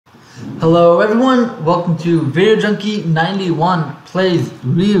Hello everyone, welcome to VideoJunkie 91 Plays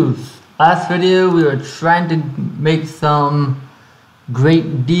Reus. Last video we were trying to make some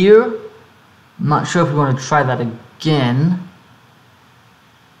great deer. I'm not sure if we want to try that again,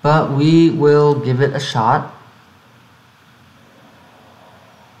 but we will give it a shot.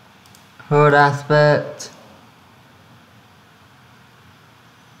 Herd aspect.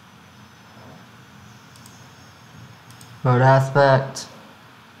 Herd aspect.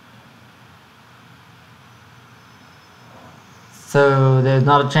 So there's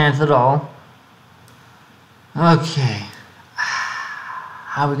not a chance at all. Okay.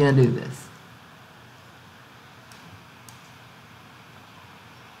 How are we gonna do this?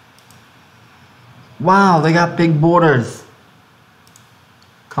 Wow, they got big borders.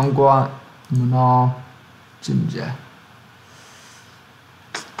 Kumquat, Munal, Jinja.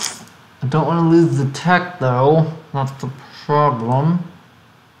 I don't want to lose the tech though. That's the problem.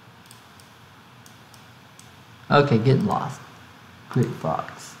 Okay, getting lost. Great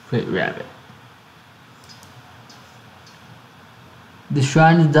fox, great rabbit. The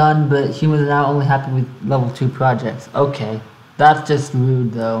shrine is done, but humans are now only happy with level 2 projects. Okay, that's just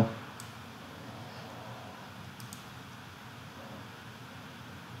rude though.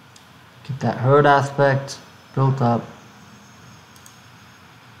 Get that herd aspect built up.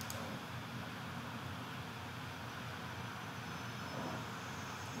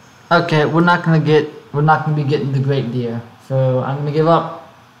 Okay, we're not gonna be getting the great deer. So I'm gonna give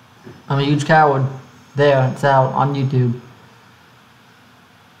up. I'm a huge coward. There, it's out on YouTube.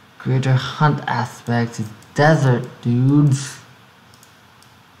 Greater hunt aspects is desert, dudes.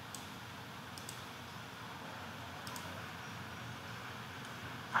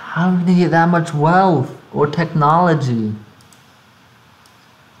 How are we gonna get that much wealth or technology?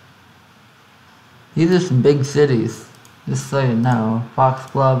 These are some big cities. Just so you know.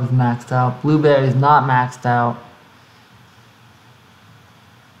 Foxglove is maxed out. Blueberry is not maxed out.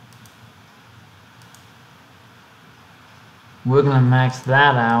 We're gonna max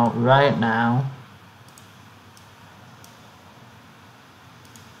that out right now.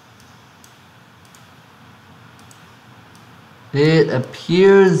 It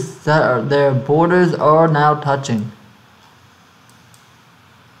appears that their borders are now touching.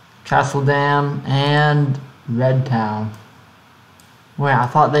 Castle Dam and Red Town. Wait, I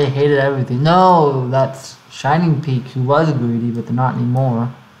thought they hated everything. No, that's Shining Peak, who was greedy, but they're not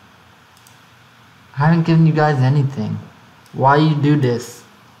anymore. I haven't given you guys anything. Why you do this?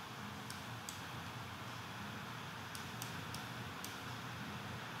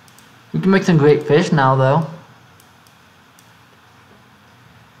 We can make some great fish now though.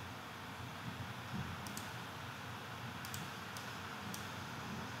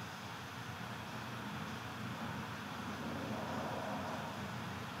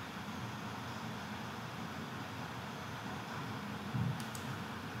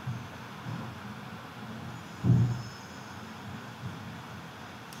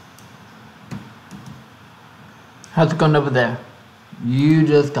 How's it going over there? You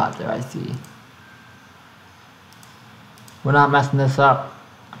just got there, I see. We're not messing this up.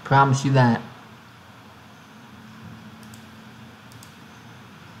 I promise you that.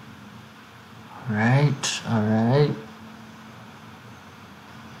 Alright, alright.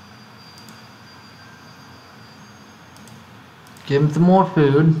 Give him some more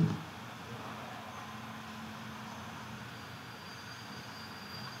food.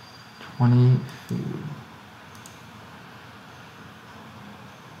 $20 food.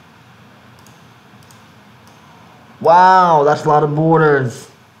 Wow, that's a lot of borders.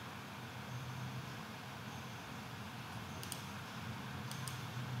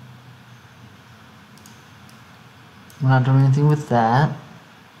 We're not doing anything with that.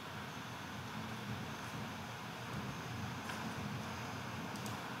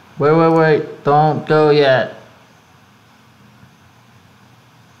 Wait, don't go yet.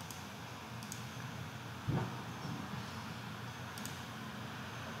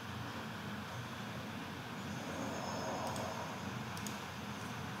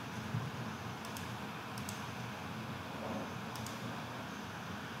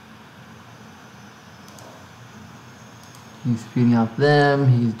 He's feeding off them,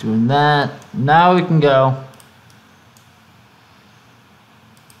 he's doing that. Now we can go.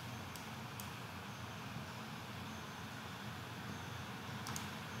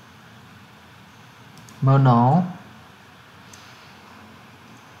 Monal.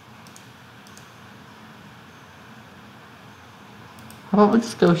 How about we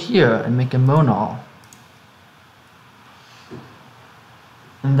just go here and make a Monal?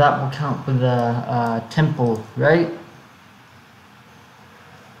 And that will count for the temple, right?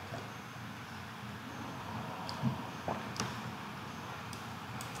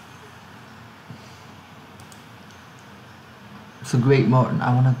 It's a great Martin.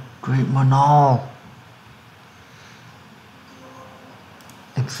 I want a great Manal.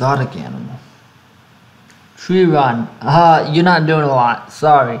 Exotic animal. Tree run. You're not doing a lot.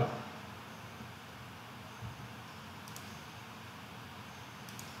 Sorry.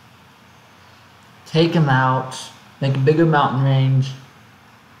 Take him out. Make a bigger mountain range.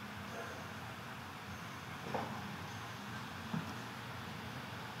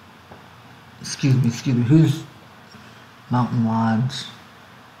 Excuse me. Who's Mountain Lodge?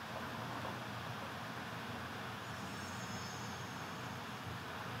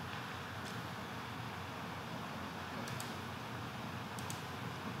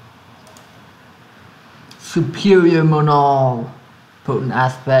 Superior Monal. Potent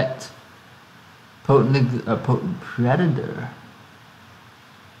aspect. Potent predator.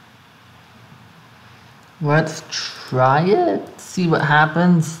 Let's try it. See what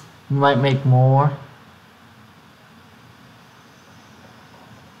happens. We might make more.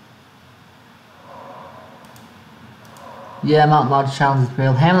 Yeah, Mountain Lodge challenge has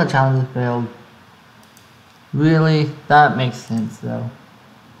failed. Hamlet challenge has failed. Really? That makes sense though.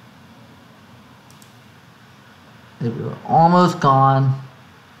 They were almost gone.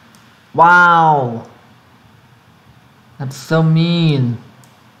 Wow! That's so mean.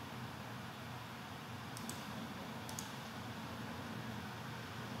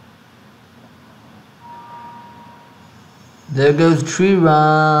 There goes Tree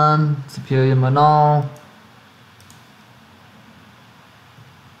Run. Superior Manal.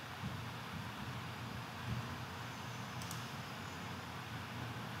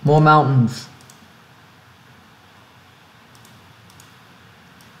 More mountains.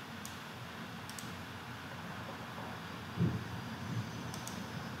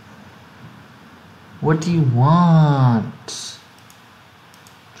 What do you want?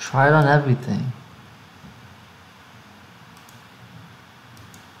 Try it on everything.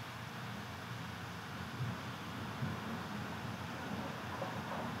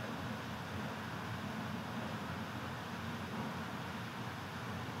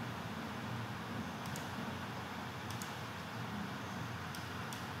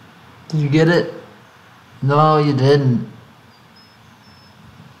 Did you get it? No, you didn't.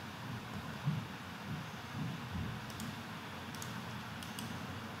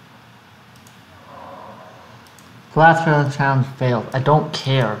 Blast furnace challenge failed. I don't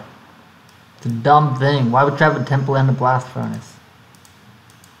care. It's a dumb thing. Why would you have a temple and a blast furnace?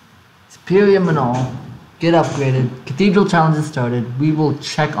 Superior Manal. Get upgraded. Cathedral challenge has started. We will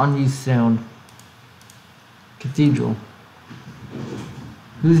check on you soon. Cathedral.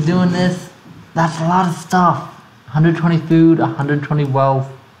 Who's doing this? That's a lot of stuff. 120 food, 120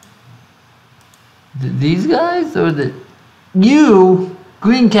 wealth. These guys or the... You!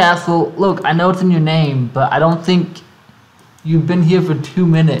 Greencastle, look, I know it's in your name, but I don't think you've been here for 2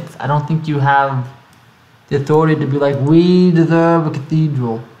 minutes. I don't think you have the authority to be like, we deserve a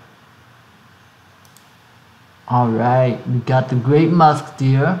cathedral. Alright, we got the Great Musk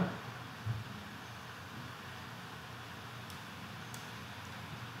Deer.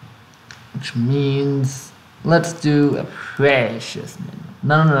 Which means, let's do a precious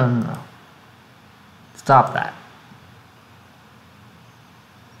minimum. No. Stop that.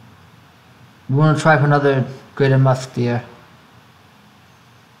 We want to try for another greater musk deer.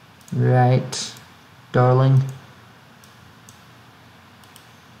 Right, darling.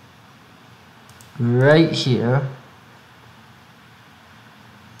 Right here.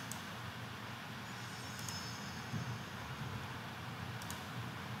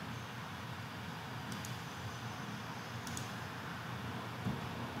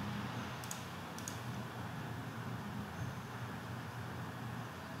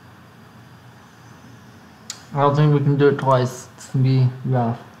 I don't think we can do it twice. It's gonna be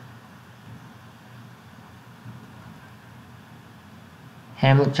rough.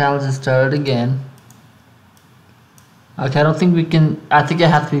 Hamlet challenge has started again. Okay, I don't think we can. I think it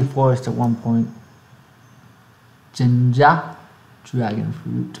has to be forest at one point. Ginger, dragon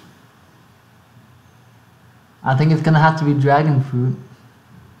fruit. I think it's gonna have to be dragon fruit.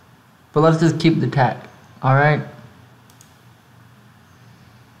 But let's just keep the tech. Alright?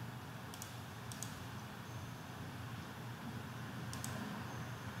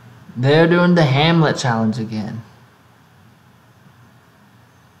 They're doing the Hamlet challenge again.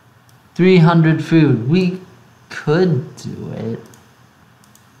 300 food. We could do it.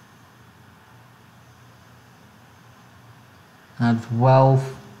 That's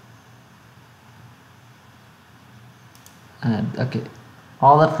wealth. And okay.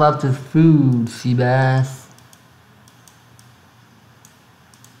 All that's left is food, sea bass.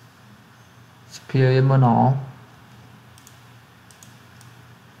 Superior Manal.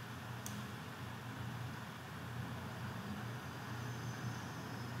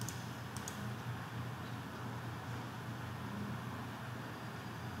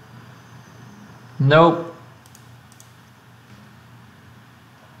 Nope.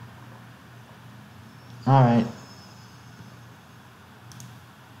 Alright.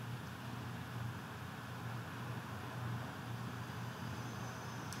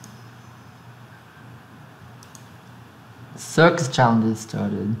 Circus challenges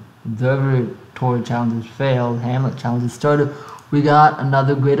started. Observatory challenges failed. Hamlet challenges started. We got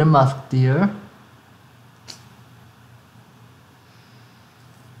another greater musk deer.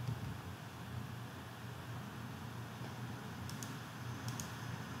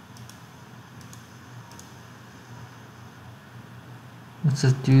 Let's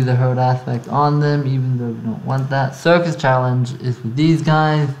just do the herd aspect on them, even though we don't want that. Circus challenge is with these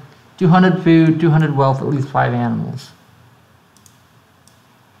guys. 200 food, 200 wealth, at least 5 animals.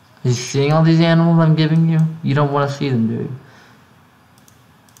 Are you seeing all these animals I'm giving you? You don't want to see them, do you?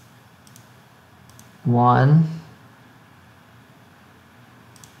 1,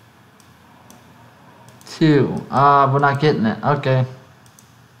 2. We're not getting it. Okay.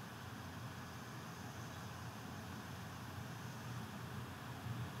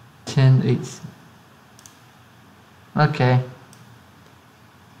 Okay. I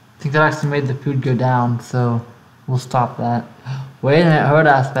think that actually made the food go down, so we'll stop that. Wait a minute, herd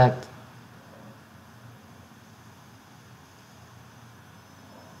aspect.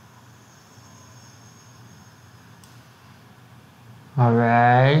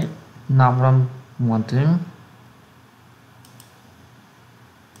 Alright, not what I'm wanting.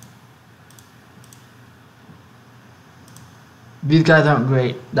 These guys aren't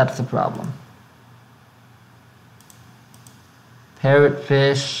great, that's the problem.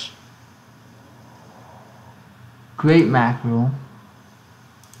 Parrotfish. Great mackerel.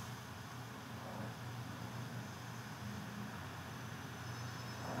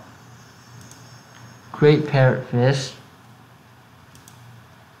 Great parrotfish.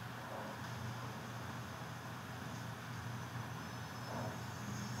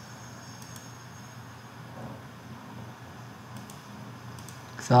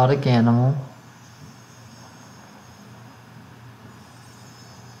 Exotic animal.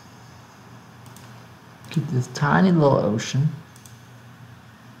 Get this tiny little ocean.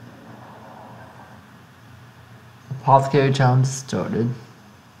 Apothecary challenge started.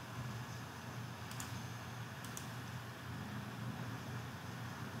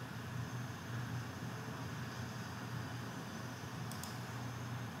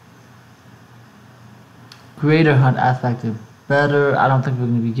 Greater hunt aspect of better. I don't think we're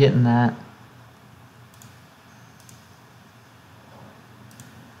going to be getting that.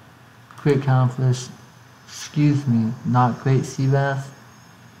 Great clownfish. Excuse me, not great sea bass.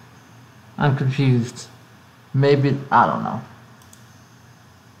 I'm confused. Maybe, I don't know.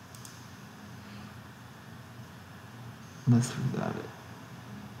 Let's forget it.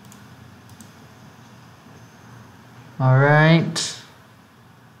 Alright.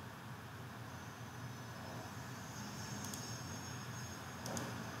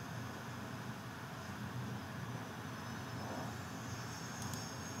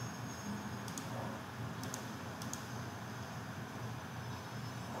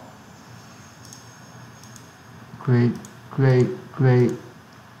 Great, great, great.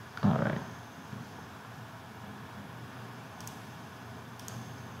 Alright.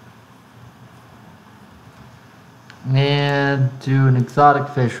 And do an exotic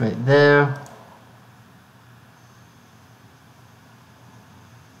fish right there.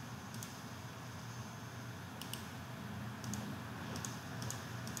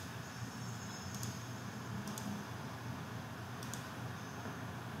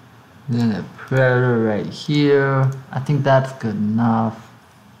 Then a predator right here. I think that's good enough.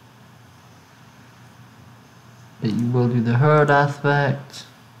 But you will do the herd aspect.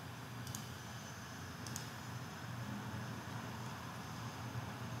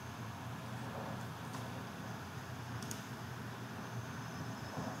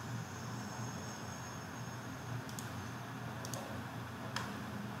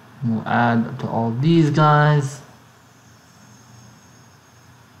 We'll add to all these guys.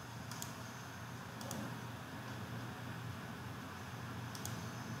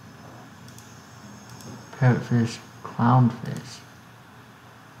 Parrotfish, clownfish.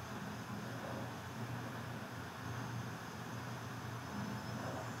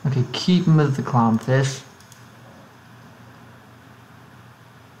 Okay, keep him as the clownfish.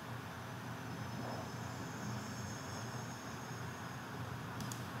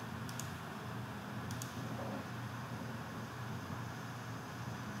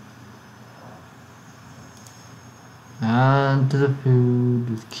 And to the food,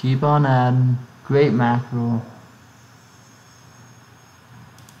 just keep on adding. Great mackerel.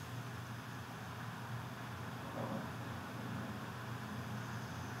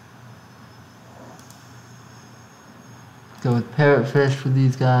 go with parrotfish for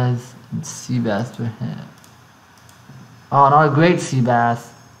these guys and sea bass for him. Oh, not a great sea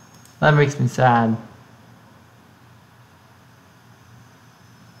bass. That makes me sad.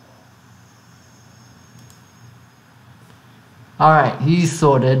 Alright, he's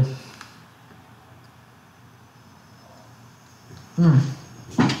sorted.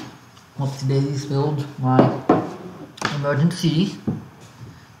 Whoopsie daisy spilled my emergency.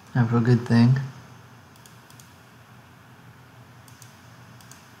 Never a good thing.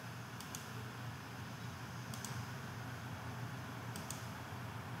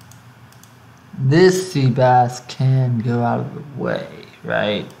 This sea bass can go out of the way,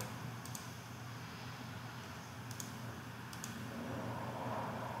 right?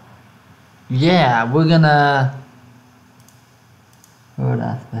 Yeah, we're gonna... Road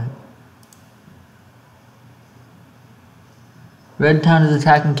aspect. Red Town is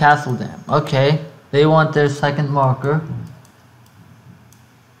attacking Castle Dam. Okay, they want their second marker.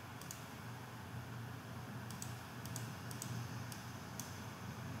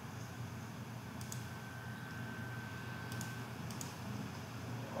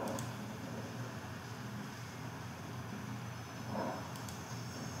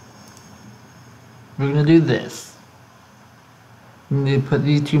 We're gonna do this. We're gonna put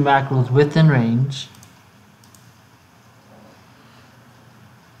these two mackerels within range.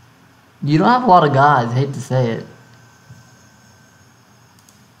 You don't have a lot of guys, I hate to say it.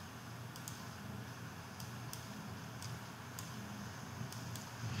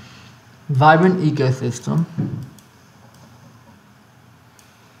 Vibrant ecosystem.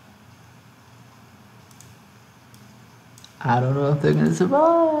 I don't know if they're gonna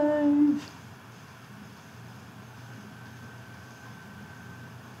survive.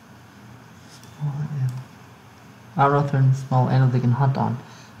 I don't know if they're in small animals they can hunt on.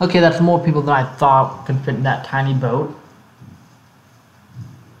 Okay, that's more people than I thought could fit in that tiny boat.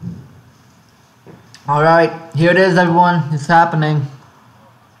 Alright, here it is, everyone. It's happening.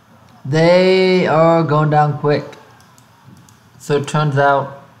 They are going down quick. So it turns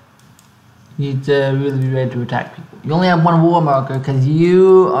out you need to really be ready to attack people. You only have one war marker because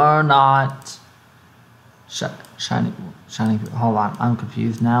you are not shining. Hold on, I'm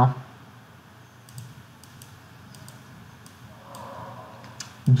confused now.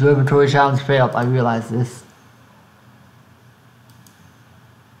 Observatory challenge failed. I realize this.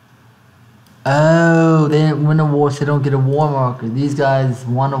 Oh, they didn't win a war, so they don't get a war marker. These guys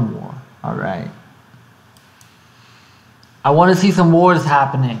won a war. Alright. I want to see some wars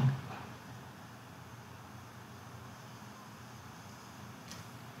happening.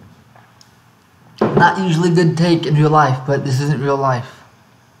 Not usually a good take in real life, but this isn't real life.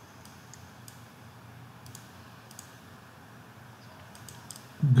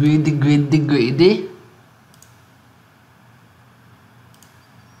 Greedy, greedy, greedy.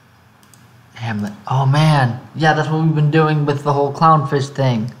 Hamlet. Oh man. Yeah, that's what we've been doing with the whole clownfish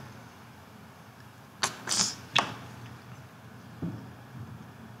thing.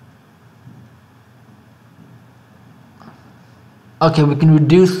 Okay, we're gonna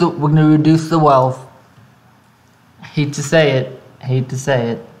reduce the wealth. Hate to say it. Hate to say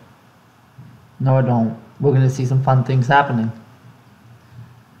it. No, I don't. We're gonna see some fun things happening.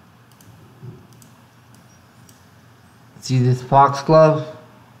 See this foxglove?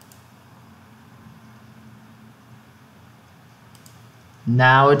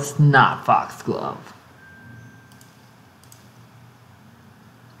 Now it's not foxglove.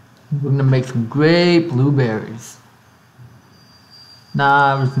 We're gonna make some great blueberries.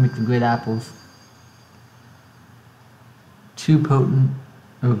 Nah, we're just gonna make some great apples. Too potent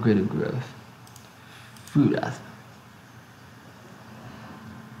or greater growth. Fruit aspect.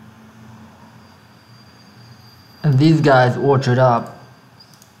 And these guys orchard up.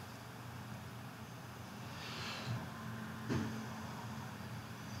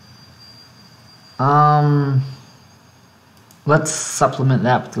 Let's supplement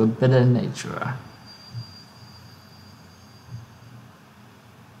that with a bit of nature.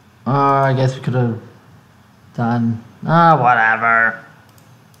 I guess we could have done, whatever.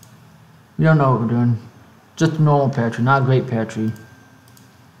 We don't know what we're doing. Just a normal pear tree, not a great pear tree.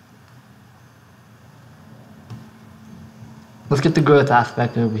 Let's get the growth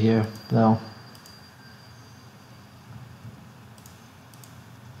aspect over here, though.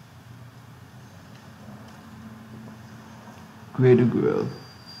 Greater growth.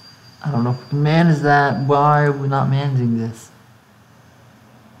 I don't know if we can manage that. Why are we not managing this?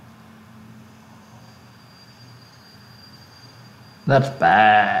 That's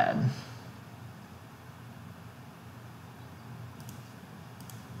bad.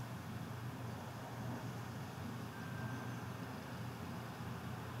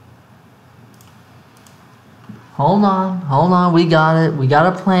 Hold on, we got it. We got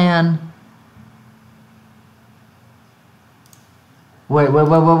a plan. Wait. Look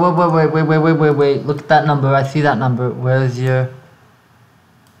at that number. I see that number. Where's your...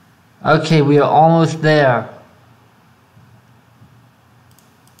 Okay, we are almost there.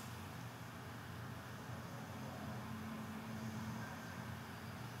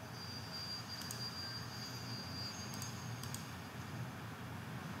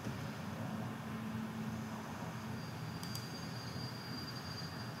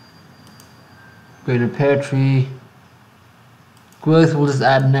 Greater pear tree. Growth, we'll just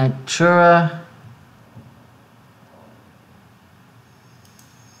add Natura,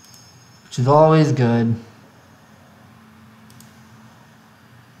 which is always good.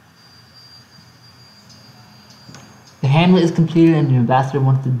 The hamlet is completed and your ambassador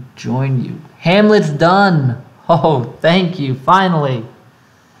wants to join you. Hamlet's done! Oh, thank you, finally!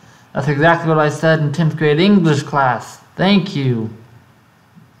 That's exactly what I said in 10th grade English class. Thank you.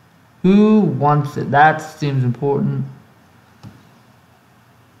 Who wants it? That seems important.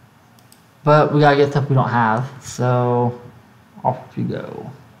 But we gotta get stuff we don't have, so off we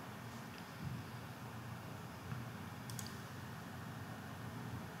go.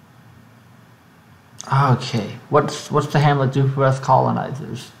 Okay, what's the hamlet do for us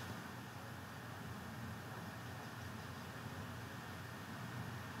colonizers?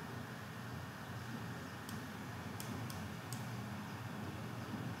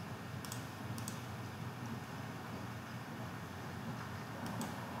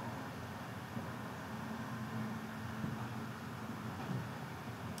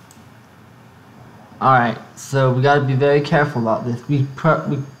 Alright, so we gotta be very careful about this. We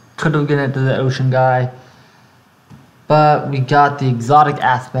could have given it to the ocean guy, but we got the exotic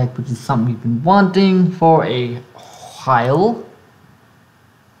aspect, which is something we've been wanting for a while.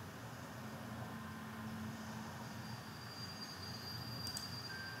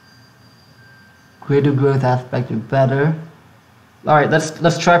 Greater growth aspect is better. Alright,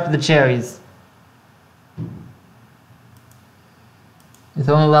 let's try for the cherries. It's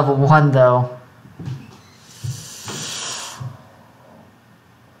only level 1 though.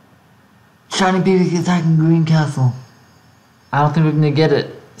 Shining Beauty attacking Green Castle. I don't think we're gonna get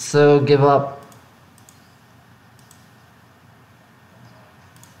it, so give up.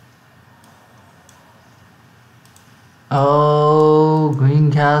 Oh,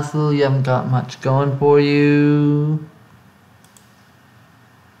 Green Castle, you haven't got much going for you.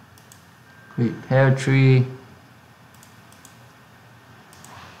 Great Pear Tree.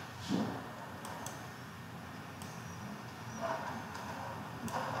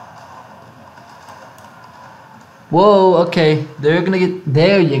 Whoa, okay, they're gonna get,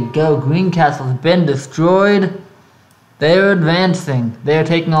 there you go, Green Castle's been destroyed. They're advancing. They're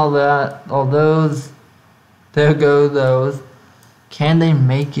taking all those. There go those. Can they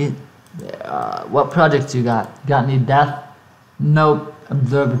make it? What projects you got? Got any death? Nope.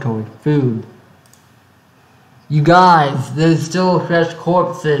 Observatory. Food. You guys, there's still fresh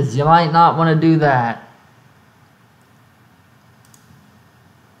corpses. You might not want to do that.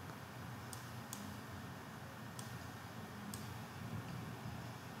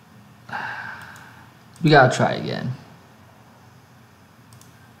 We gotta try again.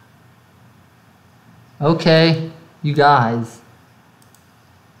 Okay, you guys.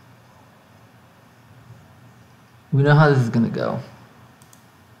 We know how this is gonna go.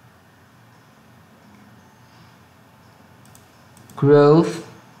 Growth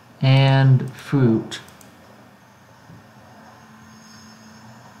and fruit.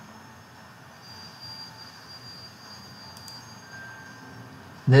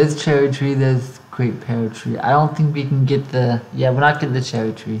 There's cherry tree, there's great pear tree. I don't think we can get the, yeah, we're not getting the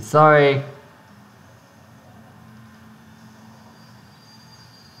cherry tree. Sorry.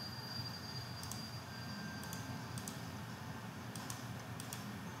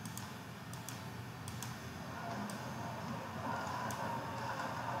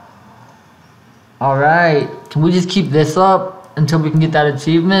 Alright, can we just keep this up until we can get that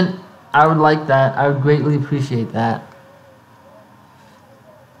achievement? I would like that. I would greatly appreciate that.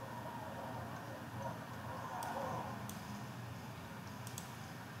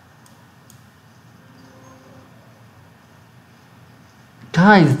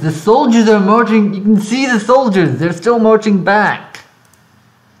 Guys, the soldiers are marching. You can see the soldiers. They're still marching back.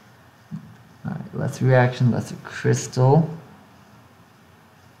 Alright, less reaction, lesser crystal.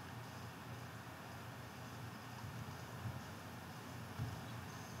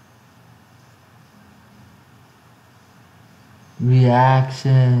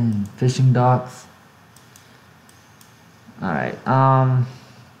 Reaction. Fishing docks. Alright,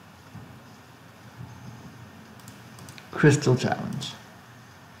 crystal challenge.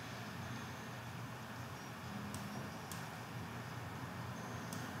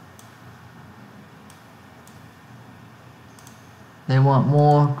 They want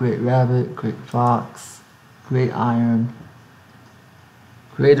more. Great rabbit, great fox, great iron,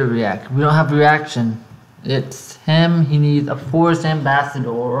 greater reaction. We don't have reaction. It's him. He needs a forest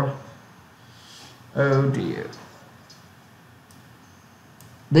ambassador. Oh dear.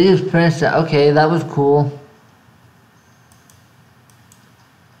 They just finished that. Okay, that was cool.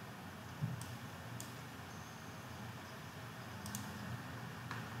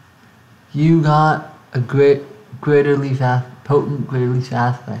 You got a greater leaf aspect, potent greater leaf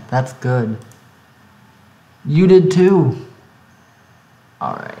aspect. That's good. You did too.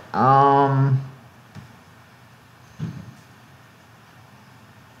 Alright,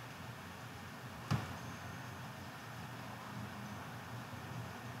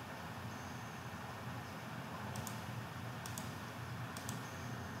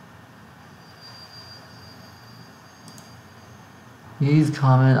 he's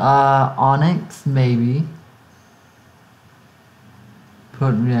coming. Onyx, maybe.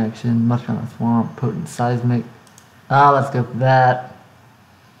 Potent reaction, much kind of swamp, potent seismic. Let's go for that.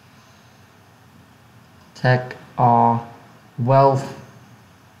 Tech, awe, wealth.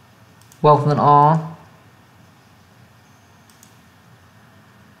 Wealth and awe.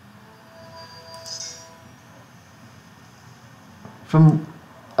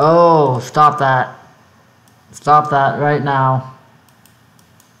 Oh, stop that. Stop that right now.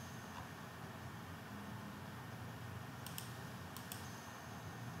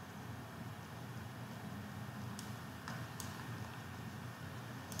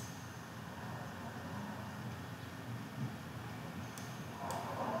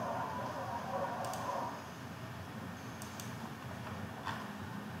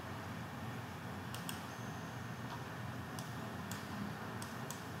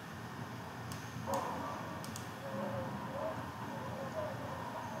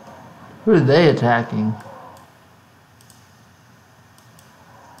 Who are they attacking?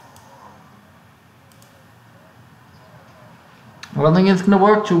 I don't think it's gonna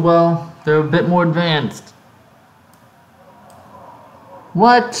work too well. They're a bit more advanced.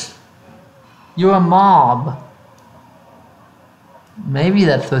 What? You're a mob. Maybe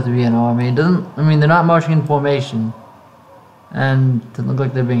that's supposed to be an army. It doesn't. I mean, they're not marching in formation, and it doesn't look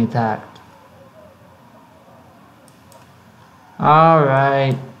like they're being attacked. All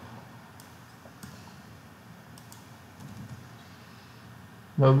right.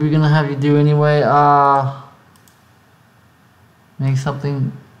 What we're gonna have you do anyway? Make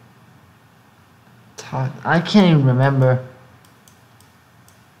something. I can't even remember.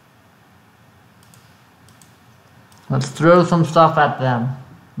 Let's throw some stuff at them.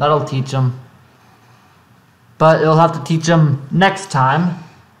 That'll teach them. But it'll have to teach them next time,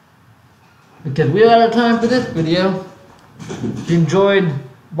 because we're out of time for this video. If you enjoyed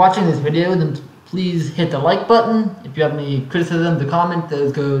watching this video, then please hit the like button. If you have any criticisms or comments,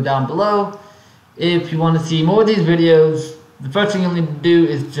 those go down below. If you want to see more of these videos, the first thing you'll need to do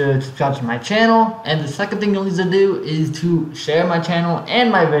is to subscribe to my channel, and the second thing you'll need to do is to share my channel and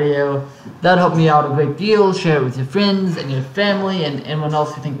my video. That'll help me out a great deal. Share it with your friends and your family and anyone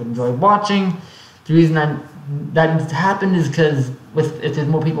else you think would enjoy watching. The reason that needs to happen is because if there's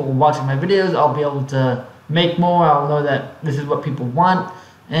more people watching my videos, I'll be able to make more. I'll know that this is what people want,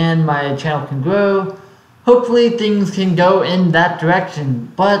 and my channel can grow. Hopefully things can go in that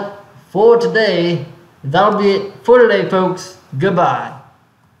direction. But for today, that'll be it for today, folks. Goodbye.